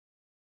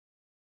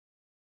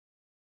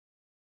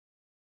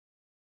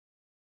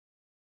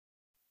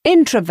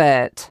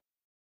introvert,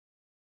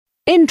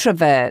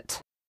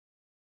 introvert.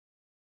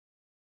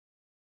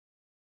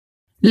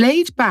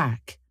 Laid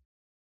back,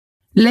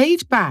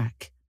 laid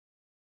back.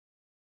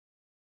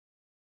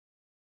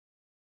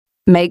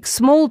 Make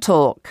small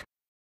talk,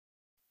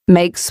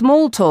 make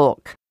small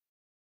talk.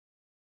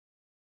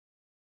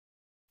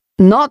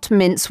 Not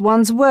mince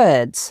one's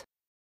words,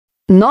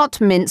 not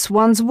mince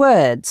one's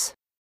words.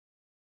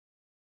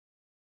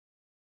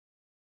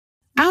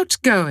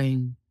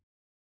 Outgoing,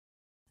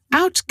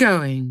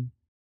 outgoing.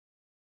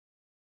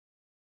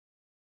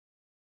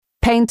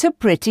 Paint a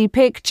pretty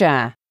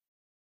picture,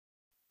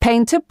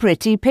 paint a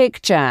pretty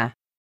picture.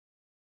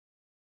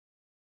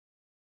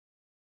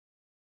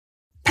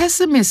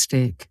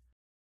 Pessimistic,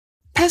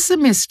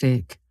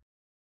 pessimistic.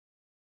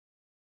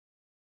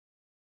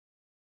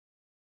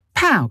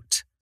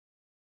 Pout,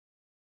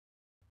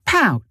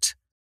 pout.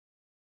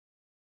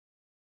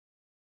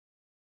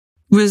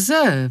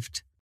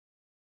 Reserved,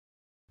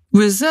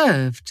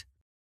 reserved.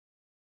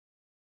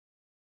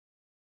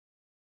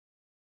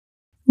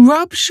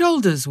 Rub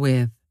shoulders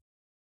with,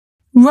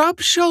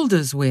 rub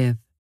shoulders with.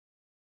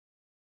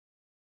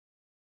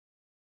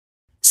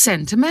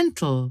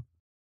 Sentimental,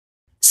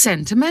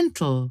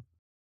 sentimental.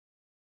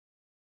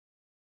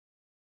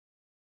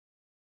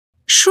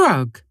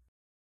 Shrug,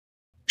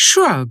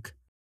 shrug.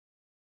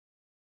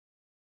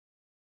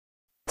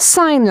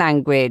 Sign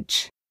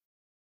language,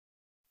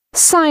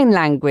 sign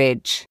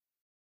language.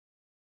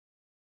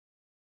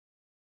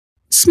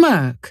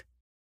 Smirk,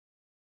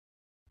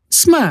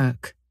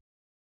 smirk.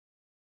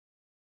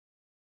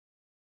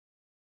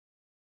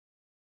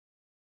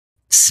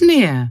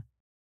 Sneer,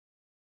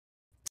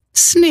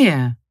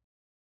 sneer.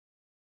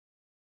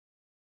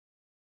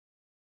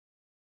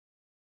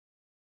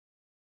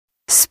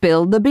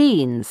 Spill the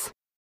beans,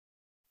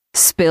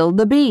 spill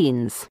the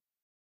beans.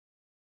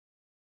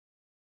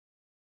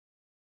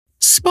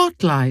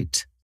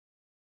 Spotlight,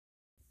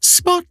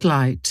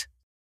 spotlight.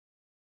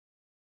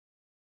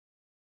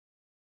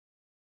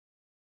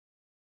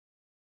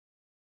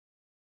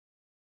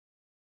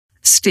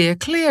 Steer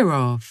clear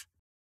of,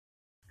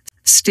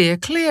 steer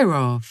clear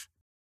of.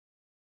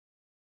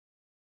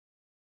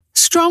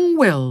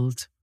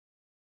 Strong-willed,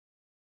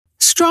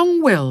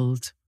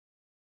 strong-willed.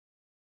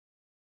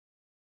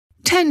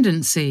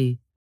 Tendency,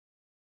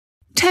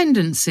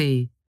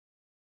 tendency.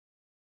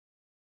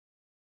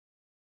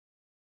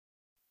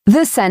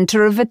 The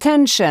center of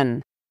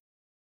attention,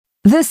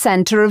 the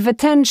center of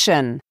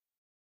attention.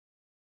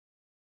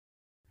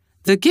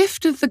 The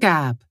gift of the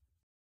gab,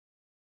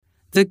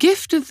 the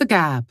gift of the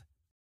gab.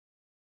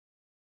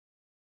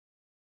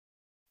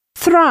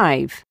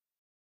 Thrive,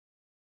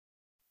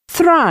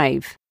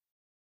 thrive.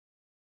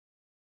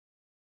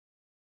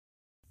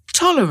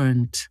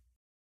 Tolerant,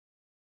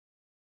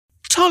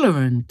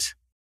 tolerant.